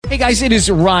Hey guys, it is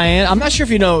Ryan. I'm not sure if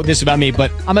you know this about me, but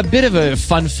I'm a bit of a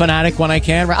fun fanatic when I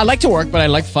can. I like to work, but I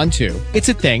like fun too. It's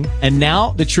a thing. And now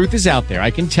the truth is out there.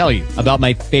 I can tell you about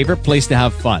my favorite place to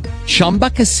have fun. Chumba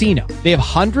Casino. They have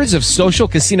hundreds of social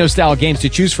casino style games to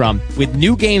choose from with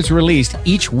new games released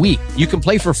each week. You can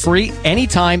play for free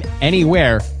anytime,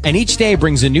 anywhere. And each day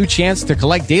brings a new chance to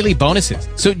collect daily bonuses.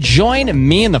 So join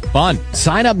me in the fun.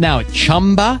 Sign up now at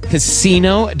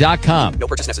ChumbaCasino.com. No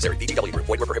purchase necessary. VGW Group.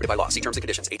 Void where prohibited by law. See terms and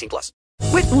conditions. 18+.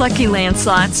 With Lucky Land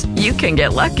Slots, you can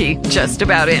get lucky just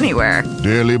about anywhere.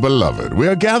 Dearly beloved, we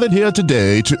are gathered here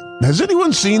today to... Has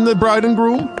anyone seen the bride and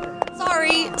groom?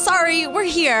 Sorry, we're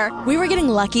here. We were getting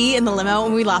lucky in the limo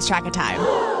and we lost track of time.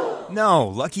 No,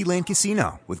 Lucky Land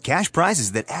Casino, with cash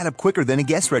prizes that add up quicker than a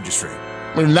guest registry.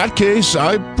 In that case,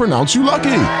 I pronounce you lucky.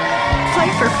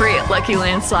 Play for free at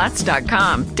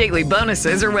LuckyLandSlots.com. Daily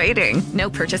bonuses are waiting. No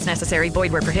purchase necessary.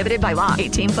 Void where prohibited by law.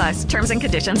 18+. Terms and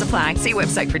conditions apply. See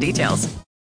website for details.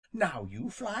 Now you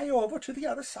fly over to the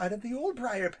other side of the Old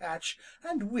Briar patch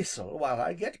and whistle while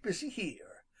I get busy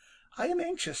here. I am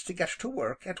anxious to get to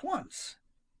work at once."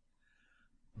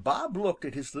 Bob looked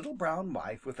at his little brown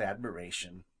wife with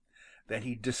admiration. Then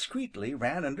he discreetly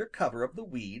ran under cover of the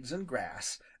weeds and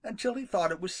grass until he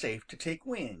thought it was safe to take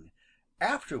wing,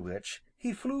 after which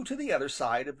he flew to the other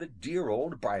side of the dear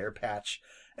Old Briar patch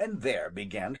and there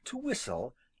began to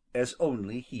whistle as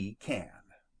only he can.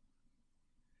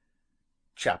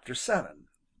 Chapter 7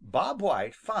 Bob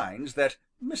White Finds That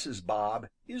Mrs. Bob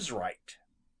Is Right.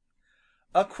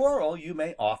 A quarrel you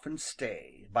may often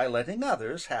stay by letting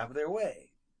others have their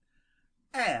way.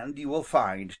 And you will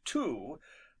find, too,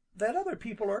 that other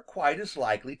people are quite as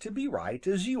likely to be right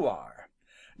as you are.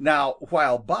 Now,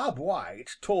 while Bob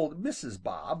White told Mrs.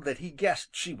 Bob that he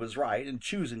guessed she was right in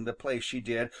choosing the place she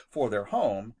did for their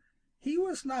home, he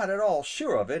was not at all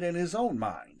sure of it in his own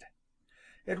mind.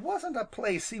 It wasn't a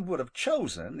place he would have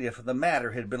chosen if the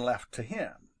matter had been left to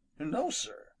him. No,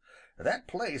 sir, that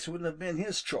place wouldn't have been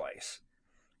his choice.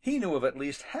 He knew of at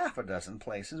least half a dozen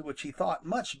places which he thought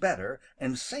much better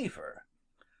and safer.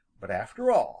 But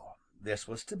after all, this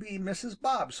was to be Mrs.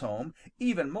 Bob's home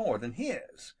even more than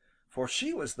his, for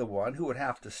she was the one who would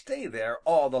have to stay there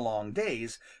all the long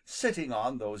days, sitting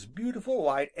on those beautiful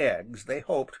white eggs they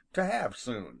hoped to have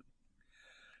soon.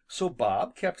 So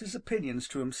Bob kept his opinions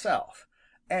to himself,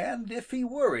 and if he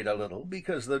worried a little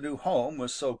because the new home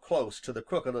was so close to the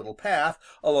Crooked Little Path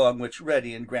along which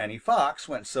Reddy and Granny Fox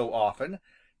went so often,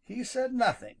 he said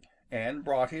nothing and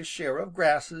brought his share of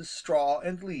grasses, straw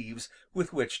and leaves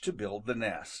with which to build the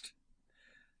nest.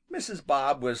 Mrs.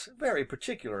 Bob was very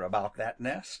particular about that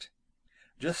nest.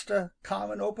 Just a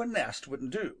common open nest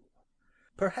wouldn't do.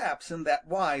 Perhaps in that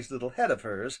wise little head of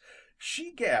hers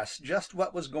she guessed just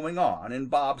what was going on in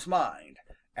Bob's mind,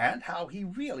 and how he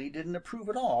really didn't approve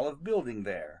at all of building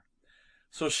there.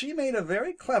 So she made a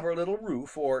very clever little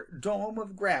roof or dome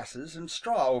of grasses and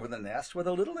straw over the nest with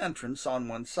a little entrance on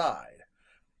one side.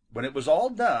 When it was all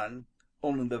done,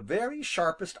 only the very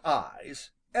sharpest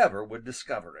eyes ever would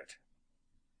discover it.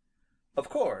 Of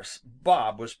course,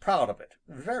 Bob was proud of it,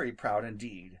 very proud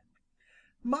indeed.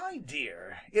 "My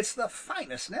dear, it's the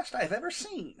finest nest I've ever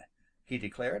seen," he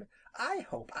declared. I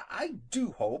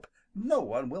do hope, no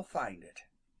one will find it."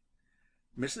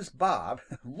 Mrs. Bob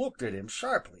looked at him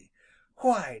sharply.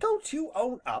 "Why, don't you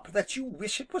own up that you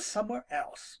wish it was somewhere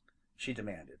else?" she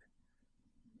demanded.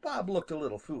 Bob looked a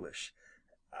little foolish.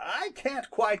 "I can't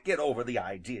quite get over the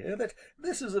idea that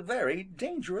this is a very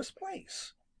dangerous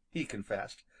place," he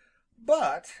confessed.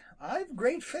 "But I've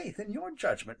great faith in your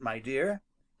judgment, my dear,"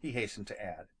 he hastened to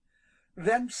add.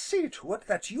 "Then see to it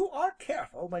that you are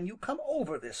careful when you come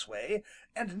over this way,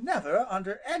 and never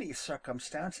under any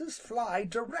circumstances fly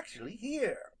directly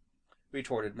here,"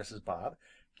 retorted Mrs. Bob.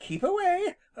 "Keep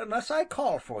away unless I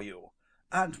call for you,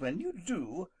 and when you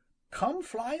do, come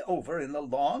fly over in the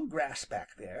long grass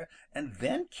back there, and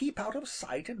then keep out of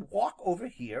sight and walk over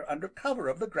here under cover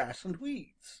of the grass and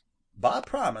weeds." Bob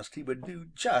promised he would do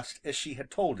just as she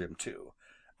had told him to,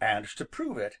 and to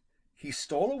prove it, he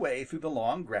stole away through the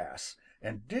long grass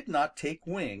and did not take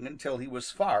wing until he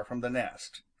was far from the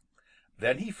nest.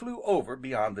 Then he flew over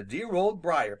beyond the dear Old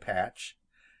Briar patch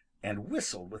and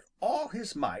whistled with all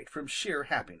his might from sheer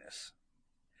happiness.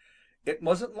 It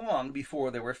wasn't long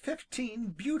before there were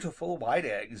 15 beautiful white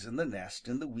eggs in the nest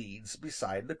in the weeds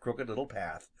beside the Crooked Little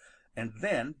Path, and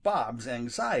then Bob's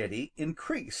anxiety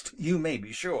increased, you may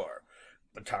be sure.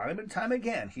 Time and time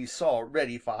again he saw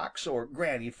Reddy Fox or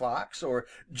Granny Fox or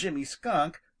Jimmy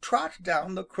Skunk trot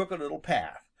down the Crooked Little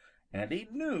Path, and he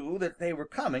knew that they were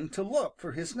coming to look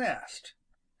for his nest.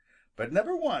 But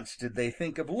never once did they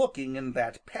think of looking in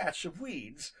that patch of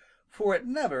weeds, for it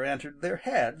never entered their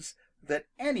heads that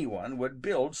any one would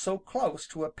build so close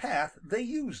to a path they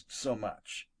used so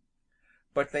much.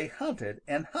 But they hunted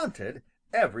and hunted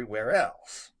everywhere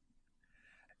else.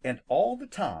 And all the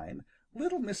time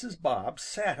little Mrs. Bob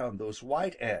sat on those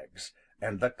white eggs,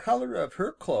 and the color of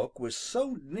her cloak was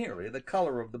so nearly the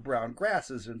color of the brown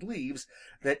grasses and leaves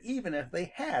that even if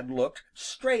they had looked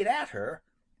straight at her,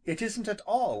 it isn't at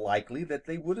all likely that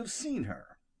they would have seen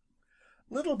her.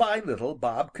 Little by little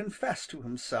Bob confessed to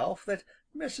himself that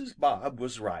Mrs. Bob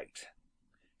was right.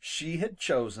 She had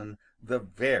chosen the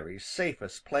very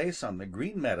safest place on the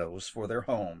Green Meadows for their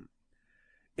home.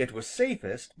 It was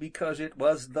safest because it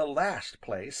was the last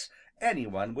place any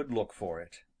one would look for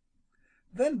it.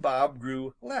 Then Bob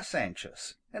grew less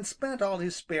anxious and spent all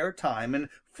his spare time in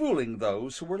fooling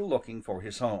those who were looking for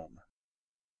his home.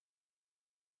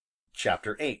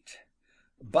 Chapter VIII.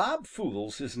 Bob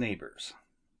Fools His Neighbors.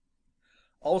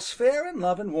 All's fair in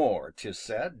love and war, 'tis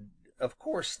said. Of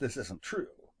course this isn't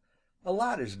true. A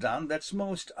lot is done that's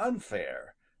most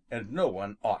unfair, and no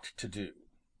one ought to do.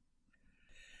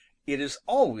 It is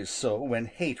always so when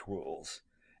hate rules,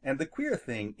 and the queer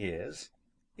thing is,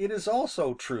 it is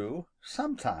also true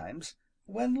sometimes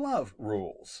when love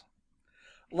rules.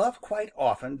 Love quite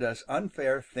often does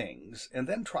unfair things and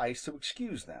then tries to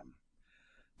excuse them.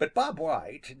 But Bob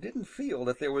White didn't feel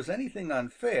that there was anything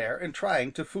unfair in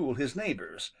trying to fool his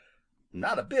neighbors.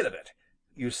 Not a bit of it.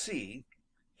 You see,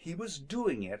 he was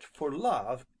doing it for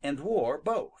love and war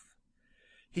both.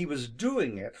 He was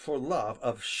doing it for love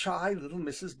of shy little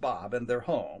Mrs. Bob and their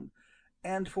home,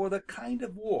 and for the kind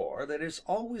of war that is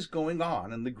always going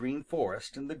on in the Green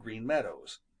Forest and the Green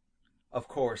Meadows. Of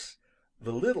course,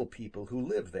 the little people who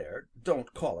live there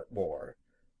don't call it war,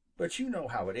 but you know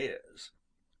how it is.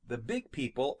 The big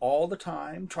people all the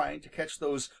time trying to catch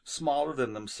those smaller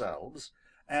than themselves,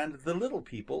 and the little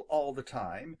people all the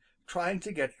time trying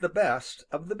to get the best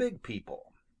of the big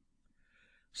people.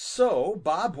 So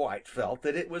Bob White felt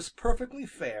that it was perfectly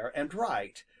fair and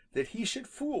right that he should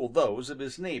fool those of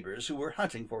his neighbors who were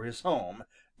hunting for his home,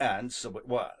 and so it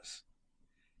was.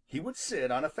 He would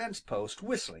sit on a fence post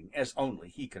whistling as only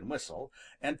he can whistle,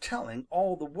 and telling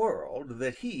all the world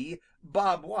that he,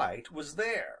 Bob White, was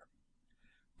there.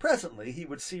 Presently he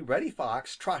would see Reddy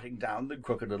Fox trotting down the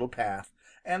Crooked Little Path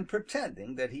and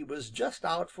pretending that he was just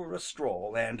out for a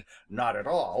stroll and not at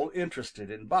all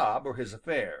interested in Bob or his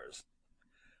affairs.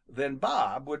 Then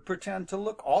Bob would pretend to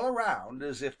look all around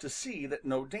as if to see that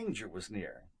no danger was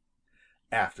near.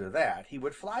 After that he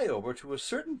would fly over to a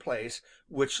certain place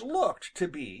which looked to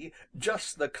be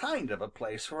just the kind of a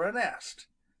place for a nest,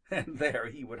 and there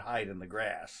he would hide in the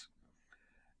grass.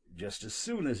 Just as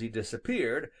soon as he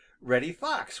disappeared, Reddy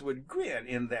Fox would grin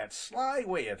in that sly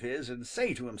way of his and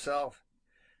say to himself,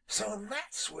 "So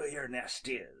that's where your nest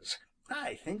is.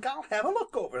 I think I'll have a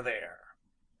look over there."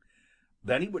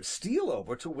 Then he would steal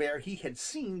over to where he had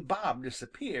seen Bob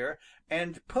disappear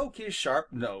and poke his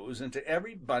sharp nose into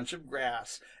every bunch of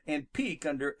grass and peek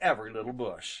under every little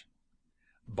bush.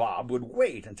 Bob would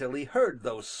wait until he heard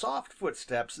those soft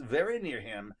footsteps very near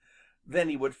him. Then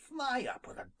he would fly up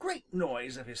with a great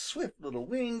noise of his swift little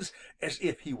wings as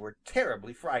if he were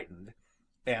terribly frightened,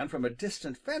 and from a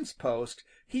distant fence post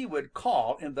he would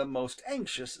call in the most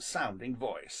anxious sounding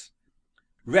voice.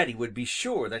 Reddy would be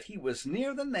sure that he was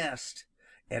near the nest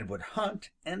and would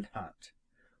hunt and hunt.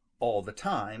 All the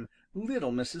time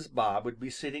little Mrs. Bob would be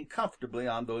sitting comfortably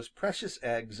on those precious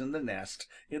eggs in the nest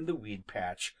in the weed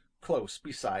patch close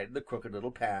beside the Crooked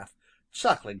Little Path,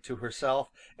 chuckling to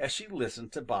herself as she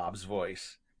listened to Bob's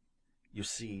voice. You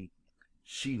see,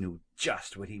 she knew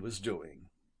just what he was doing.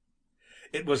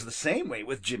 It was the same way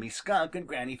with Jimmy Skunk and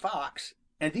Granny Fox,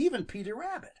 and even Peter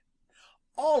Rabbit.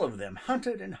 All of them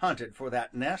hunted and hunted for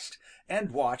that nest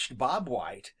and watched Bob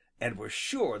White and were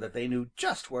sure that they knew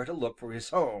just where to look for his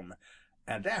home,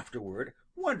 and afterward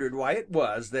wondered why it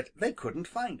was that they couldn't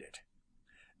find it.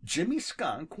 Jimmy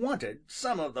Skunk wanted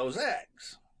some of those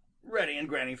eggs. Reddy and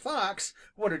Granny Fox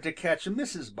wanted to catch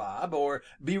Mrs. Bob or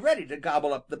be ready to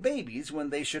gobble up the babies when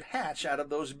they should hatch out of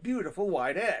those beautiful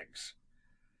white eggs.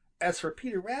 As for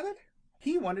Peter Rabbit,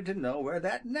 he wanted to know where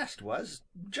that nest was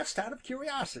just out of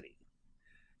curiosity.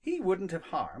 He wouldn't have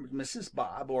harmed Mrs.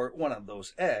 Bob or one of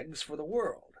those eggs for the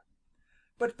world.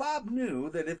 But Bob knew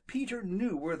that if Peter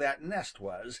knew where that nest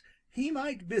was, he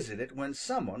might visit it when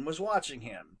some one was watching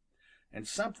him, and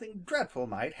something dreadful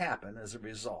might happen as a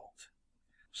result.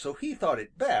 So he thought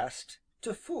it best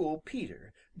to fool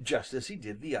Peter just as he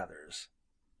did the others.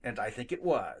 And I think it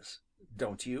was,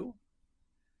 don't you?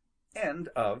 End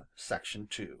of section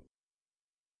 2.